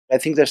I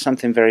think there's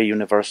something very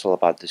universal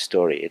about the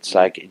story. It's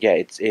like,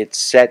 yeah, it's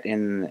set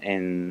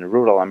in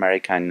rural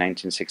America in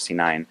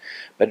 1969,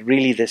 but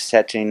really the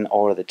setting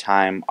or the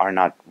time are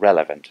not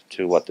relevant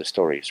to what the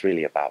story is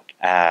really about.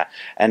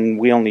 And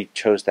we only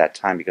chose that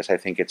time because I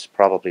think it's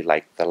probably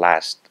like the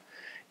last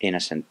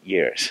innocent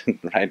years,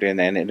 right?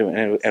 And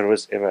it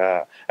was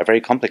a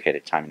very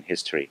complicated time in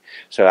history.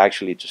 So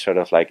actually, to sort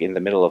of like in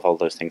the middle of all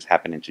those things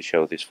happening, to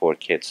show these four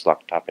kids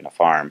locked up in a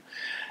farm,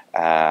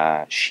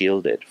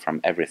 shielded from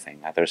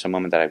everything. There's a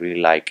moment that I really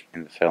like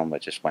in the film,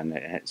 which is when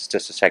it's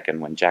just a second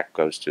when Jack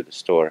goes to the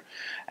store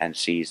and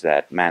sees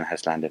that man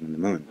has landed on the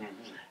moon,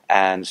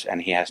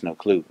 and he has no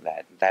clue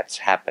that that's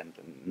happened.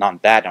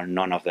 Not that or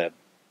none of the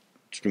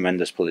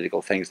tremendous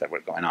political things that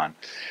were going on.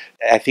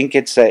 I think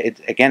it's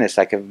again, it's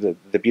like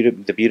the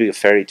beauty of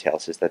fairy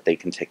tales is that they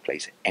can take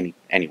place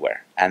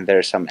anywhere, and there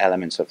are some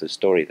elements of the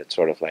story that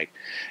sort of like,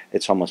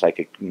 it's almost like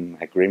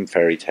a grim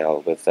fairy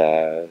tale with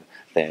the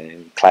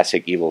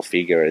classic evil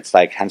figure. It's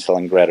like Hansel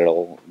and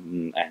Gretel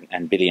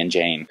and Billy and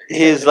Jane.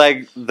 He's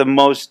like the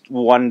most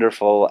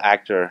wonderful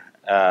actor.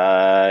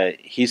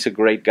 He's a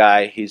great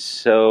guy. He's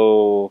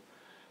so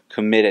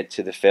committed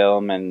to the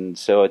film and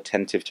so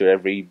attentive to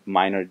every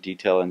minor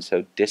detail and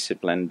so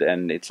disciplined,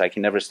 and it's like he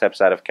never steps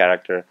out of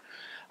character.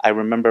 I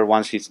remember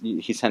once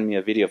he sent me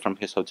a video from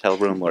his hotel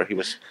room where he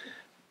was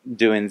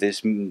doing this,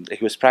 he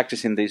was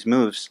practicing these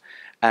moves,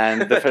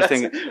 and the first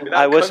thing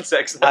I was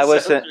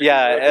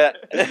yeah,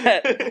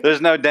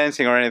 there's no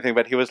dancing or anything,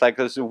 but he was like,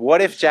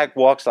 what if Jack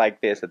walks like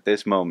this at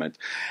this moment?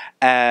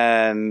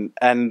 And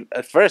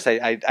at first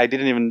I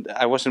didn't even,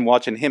 I wasn't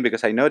watching him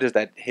because I noticed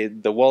that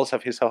the walls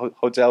of his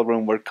hotel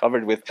room were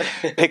covered with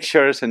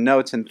pictures and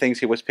notes and things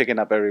he was picking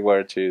up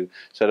everywhere to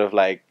sort of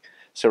like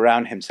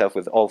surround himself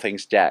with all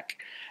things Jack.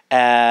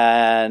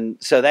 And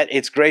so that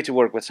it's great to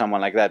work with someone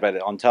like that, but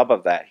on top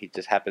of that, he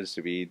just happens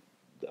to be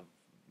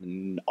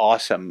an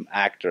awesome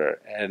actor,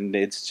 and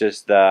it's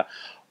just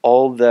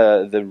all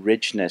the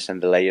richness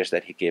and the layers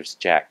that he gives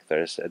Jack.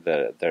 There's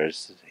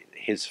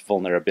his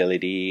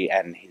vulnerability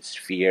and his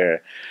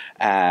fear,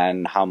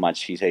 and how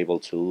much he's able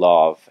to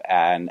love,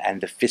 and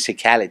the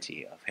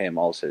physicality of him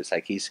also. It's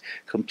like he's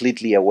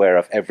completely aware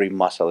of every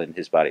muscle in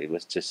his body. It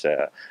was just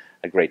a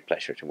great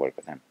pleasure to work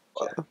with him.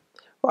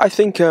 Well,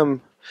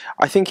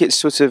 I think it's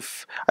sort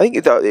of, I think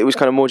it was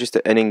kind of more just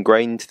an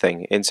ingrained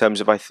thing in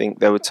terms of, I think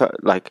there were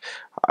like,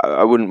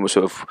 I wouldn't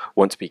sort of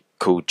want to be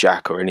called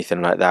Jack or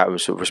anything like that. I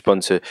would sort of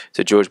respond to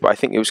George, but I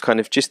think it was kind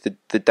of just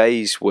the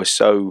days were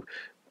so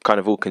kind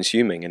of all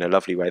consuming in a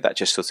lovely way that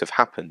just sort of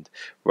happened,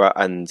 right?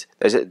 And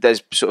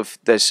there's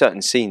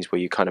certain scenes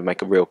where you kind of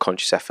make a real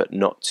conscious effort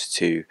not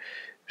to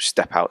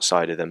step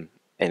outside of them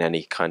in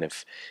any kind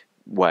of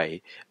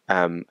way,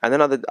 and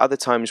then other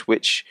times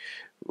which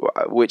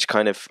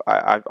kind of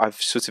I've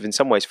sort of in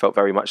some ways felt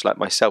very much like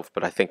myself,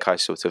 but I think I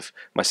sort of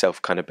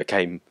myself kind of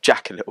became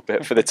Jack a little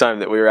bit for the time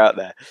that we were out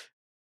there.